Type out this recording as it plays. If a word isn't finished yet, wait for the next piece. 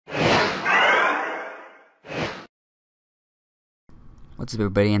What's up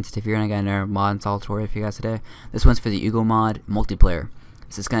everybody, AnsiTiv here, and I got another mod install tutorial for you guys today. This one's for the Ugo mod multiplayer.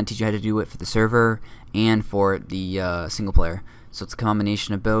 So it's going to teach you how to do it for the server and for the single player. So it's a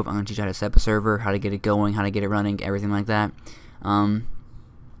combination of both. I'm going to teach you how to set up a server, how to get it going, how to get it running, everything like that. And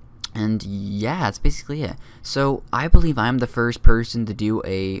yeah, that's basically it. So I believe I'm the first person to do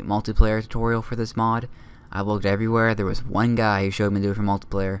a multiplayer tutorial for this mod. I looked everywhere. There was one guy who showed me to do it for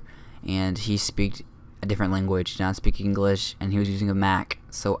multiplayer, and he speaks a different language, not speak English, and he was using a Mac.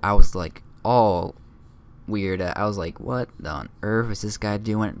 So I was like, all weird. I was like, what on earth is this guy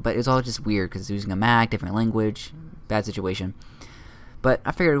doing? But it's all just weird because he's using a Mac, different language, bad situation. But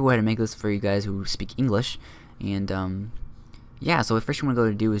I figured I'd go ahead and make this for you guys who speak English. And yeah, so the first thing we're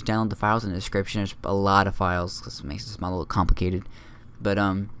going to do is download the files in the description. There's a lot of files because it makes this mod a little complicated. But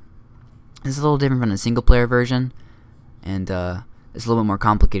this is a little different from the single player version, and it's a little bit more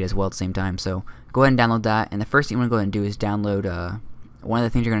complicated as well at the same time. So go ahead and download that, and the first thing you want to go ahead and do is download one of the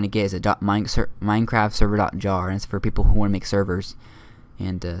things you're going to get is a Minecraft server.jar, and it's for people who want to make servers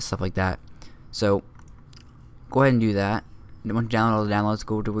and stuff like that. So go ahead and do that. And once you download all the downloads,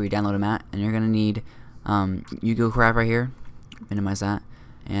 go to where you download them at, and you're going to need Ugocraft right here. Minimize that.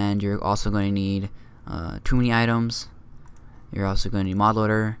 And you're also going to need too many items. You're also going to need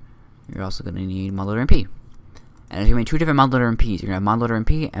Modloader. You're also going to need ModloaderMP. And there's going to be two different ModloaderMPs. You're going to have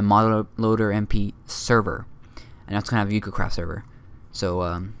ModloaderMP and ModloaderMP server. And that's going to have a Ugocraft server.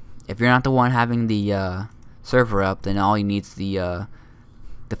 So if you're not the one having the server up, then all you need is the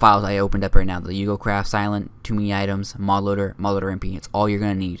files I opened up right now. The Ugocraft, silent, too many items, Modloader, ModloaderMP. It's all you're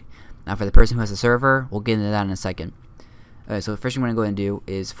going to need. Now for the person who has a server, we'll get into that in a second. Alright, so the first thing we're going to go ahead and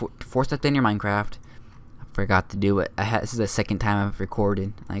do is force update in your Minecraft. I forgot to do it. This is the second time I've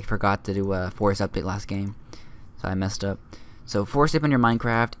recorded. I forgot to do a force update last game. So I messed up. So force update on your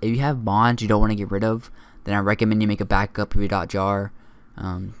Minecraft. If you have mods you don't want to get rid of, then I recommend you make a backup of your .jar.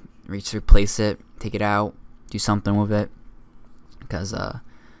 Replace it, take it out, do something with it. Because a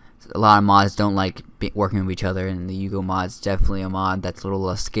lot of mods don't like working with each other, and the Ugo mod's definitely a mod that's a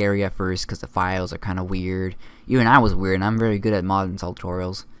little scary at first because the files are kind of weird. Even I was weird, and I'm very good at mod install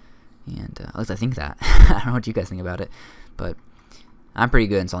tutorials. And at least I think that. I don't know what you guys think about it, but I'm pretty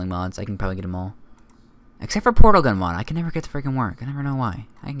good at installing mods. I can probably get them all. Except for Portal Gun mod. I can never get to freaking work. I never know why.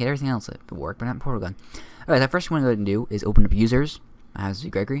 I can get everything else to work, but not Portal Gun. Alright, the first thing we're going to do is open up users. I have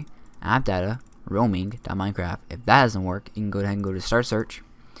Gregory, app data, roaming.minecraft. If that doesn't work, you can go ahead and go to start search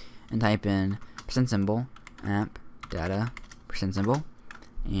and type in %, app data, %,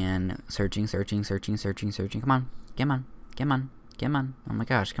 and searching. Come on. Oh my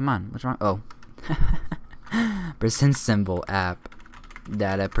gosh, come on. What's wrong? Oh. %, app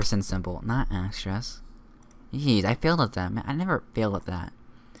data, %, not access. Jeez, I failed at that, man. I never failed at that.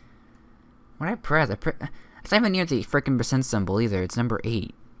 What did I press? It's not even near the freaking % either. It's number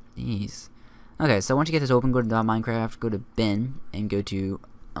 8. Jeez. Okay, so once you get this open, go to .minecraft, go to bin, and go to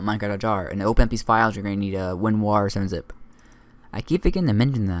Minecraft.jar. And to open up these files, you're going to need a WinRAR 7-zip. I keep forgetting to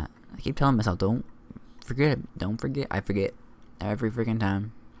mention that. I keep telling myself, don't forget it. Don't forget. I forget every freaking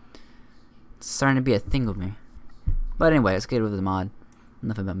time. It's starting to be a thing with me. But anyway, let's get with the mod.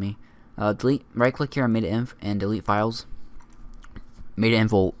 Enough about me. Delete. Right click here on meta.inf and delete files.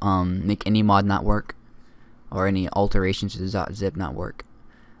 Meta.inf will make any mod not work, or any alterations to the .zip not work.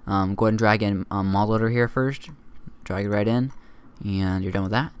 Go ahead and drag in Modloader here first. Drag it right in, and you're done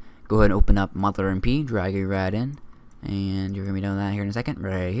with that. Go ahead and open up ModloaderMP. Drag it right in, and you're gonna be done with that here in a second.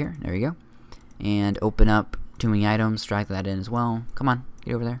 Right here. There you go. And open up too many items. Drag that in as well. Come on,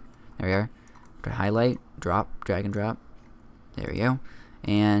 get over there. There we are. Highlight, drop, drag and drop. There we go.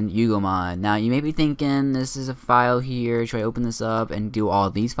 And Ugomod. Now you may be thinking, this is a file here. Should I open this up and do all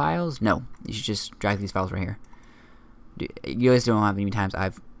of these files? No, you should just drag these files right here. You guys don't know how many times I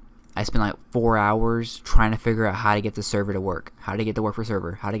spent like 4 hours trying to figure out how to get the server to work, how to get to work for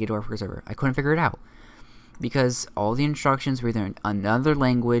server, how to get to work for server. I couldn't figure it out because all the instructions were either in another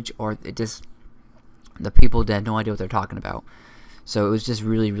language or it just the people had no idea what they're talking about. So it was just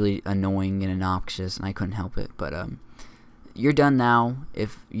really annoying and obnoxious, and I couldn't help it. But you're done now.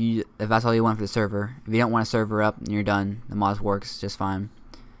 If that's all you want for the server. If you don't want a server up, you're done. The mod works just fine,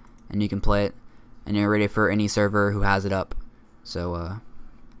 and you can play it, and you're ready for any server who has it up. So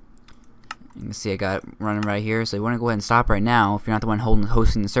you can see I got it running right here. So you want to go ahead and stop right now. If you're not the one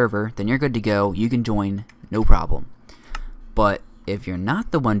hosting the server, then you're good to go. You can join, no problem. But if you're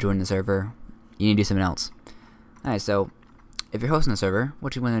not the one joining the server, you need to do something else. Alright, so if you're hosting the server,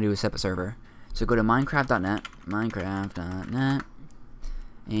 what you want to do is set up a server. So go to Minecraft.net,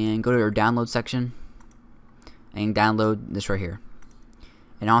 and go to our download section, and download this right here.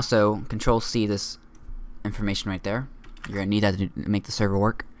 And also, Control-C this information right there. You're gonna need that to make the server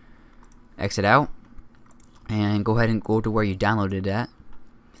work. Exit out, and go ahead and go to where you downloaded it at.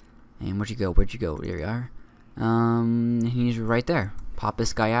 And where'd you go? Where'd you go? There you are. He's right there. Pop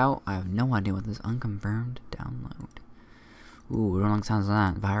this guy out. I have no idea what this unconfirmed download. Ooh, what long sounds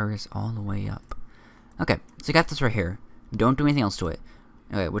like that? Virus all the way up. Okay, so you got this right here. Don't do anything else to it.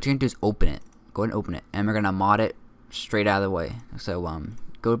 Okay, what you're gonna do is open it. Go ahead and open it, and we're gonna mod it straight out of the way. So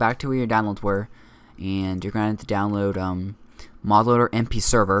go back to where your downloads were, and you're gonna have to download ModloaderMP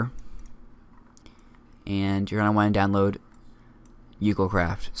server, and you're gonna want to download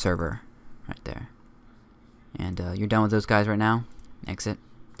Ugocraft server right there. And you're done with those guys right now. Exit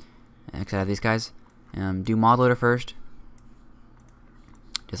out of these guys. Do Modloader first,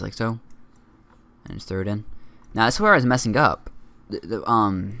 just like so, and just throw it in. Now that's where I was messing up.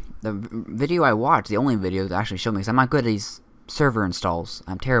 The video I watched, the only video that actually showed me, because I'm not good at these server installs.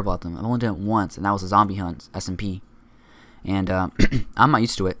 I'm terrible at them. I've only done it once, and that was a zombie hunt SMP, and I'm not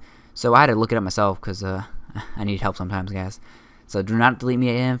used to it, so I had to look it up myself because I need help sometimes, guys. So do not delete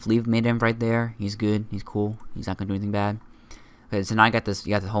MediaInf. Leave MediaInf right there. He's good. He's cool. He's not gonna do anything bad. Okay, so now I got this.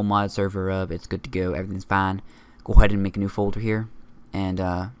 You got the whole mod server up. It's good to go. Everything's fine. Go ahead and make a new folder here, and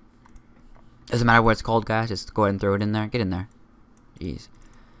doesn't matter what it's called, guys. Just go ahead and throw it in there. Get in there. Jeez.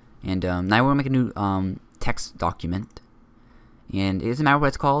 And now we're gonna make a new text document, and it doesn't matter what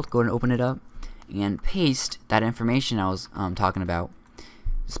it's called. Go ahead and open it up and paste that information I was talking about.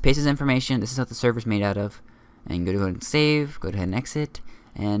 Just paste this information. This is what the server's made out of. And go ahead and save. Go ahead and exit.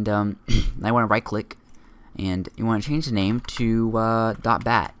 And now I want to right click, and you want to change the name to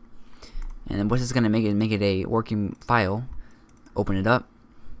 .bat. And then what's this gonna make it? Make it a working file. Open it up.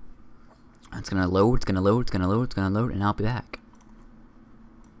 It's gonna load. It's gonna load. It's gonna load. It's gonna load. And I'll be back.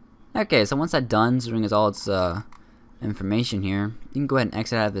 Okay, so once that's done, doing all its information here, you can go ahead and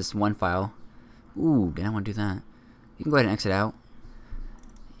exit out of this one file. Ooh, didn't want to do that. You can go ahead and exit out.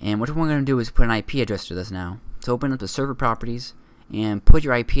 And what we're going to do is put an IP address to this now. So open up the server properties and put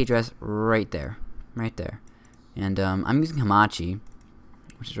your IP address right there. Right there. And I'm using Hamachi,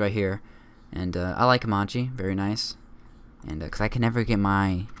 which is right here. And I like Hamachi, very nice. And because I can never get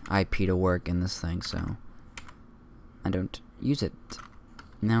my IP to work in this thing, so I don't use it.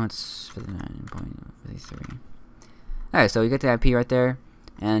 Now it's 59.53. Alright, so you get the IP right there,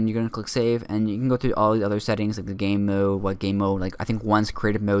 and you're gonna click save, and you can go through all the other settings like the game mode, what game mode, like I think 1's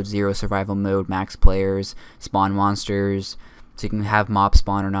creative mode, 0 survival mode, max players, spawn monsters, so you can have mob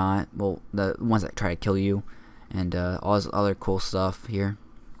spawn or not, well, the ones that try to kill you, and all this other cool stuff here.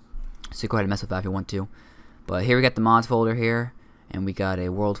 So you go ahead and mess with that if you want to. But here we got the mods folder here, and we got a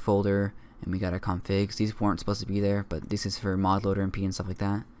world folder, and we got our configs. These weren't supposed to be there, but this is for ModloaderMP and stuff like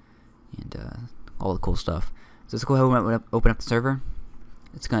that, and all the cool stuff. So let's go ahead and open up the server.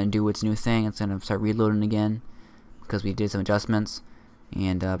 It's gonna do its new thing. It's gonna start reloading again because we did some adjustments,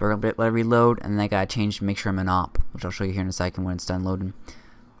 and we're gonna let it reload, and then I gotta change to make sure I'm an op, which I'll show you here in a second when it's done loading.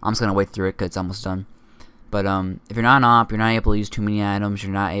 I'm just gonna wait through it because it's almost done. But if you're not an op, you're not able to use too many items.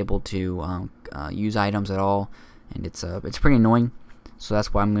 You're not able to use items at all, and it's pretty annoying. So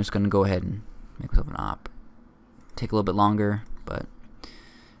that's why I'm just gonna go ahead and make myself an op. Take a little bit longer, but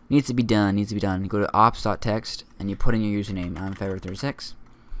needs to be done. Needs to be done. You go to ops.txt and you put in your username. I'm February36,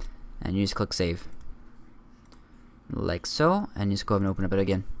 and you just click save, like so, and you just go ahead and open up it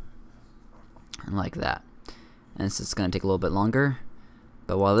again, and like that. And it's just gonna take a little bit longer.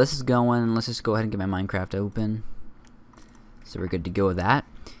 But while this is going, let's just go ahead and get my Minecraft open. So we're good to go with that.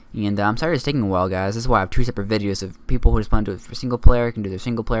 And I'm sorry it's taking a while, guys. This is why I have two separate videos of people who just want to do it for single player can do their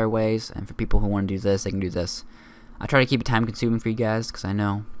single player ways, and for people who want to do this, they can do this. I try to keep it time consuming for you guys because I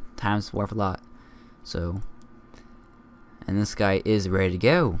know time's worth a lot. So, and this guy is ready to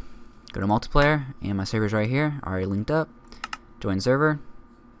go. Go to multiplayer, and my server's right here, already linked up. Join server,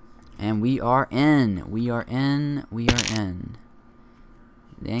 and we are in. We are in. We are in.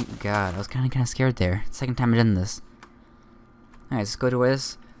 Thank God. I was kind of scared there. Second time I've done this. Alright, let's go to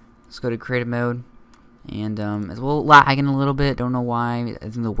this. Let's go to creative mode, and it's a little lagging a little bit. Don't know why. I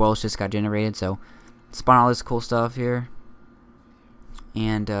think the world's just got generated. So spawn all this cool stuff here,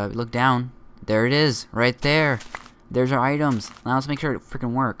 and look down. There it is, right there. There's our items. Now let's make sure it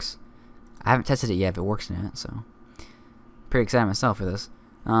freaking works. I haven't tested it yet if it works in it, so pretty excited myself for this.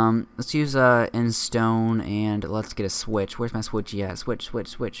 Let's use in stone, and let's get a switch. Where's my switch? Yeah, switch,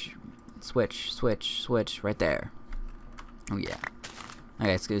 right there. Oh yeah.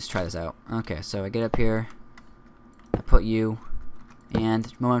 Okay, let's try this out. Okay, so I get up here, I put you,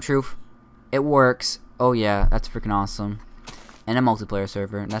 and moment of truth, it works. Oh yeah, that's freaking awesome. And a multiplayer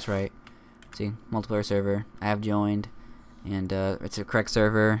server, that's right. See, multiplayer server, I have joined, and it's a correct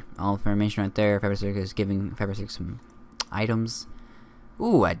server. All information right there. February6 is giving February6 some items.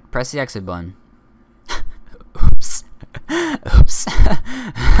 Ooh, I pressed the exit button. Oops. Oops.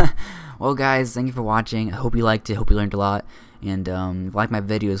 Well, guys, thank you for watching. I hope you liked it. Hope you learned a lot. And if you like my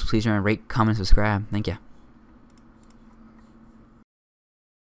videos, please remember to rate, comment, and subscribe. Thank you.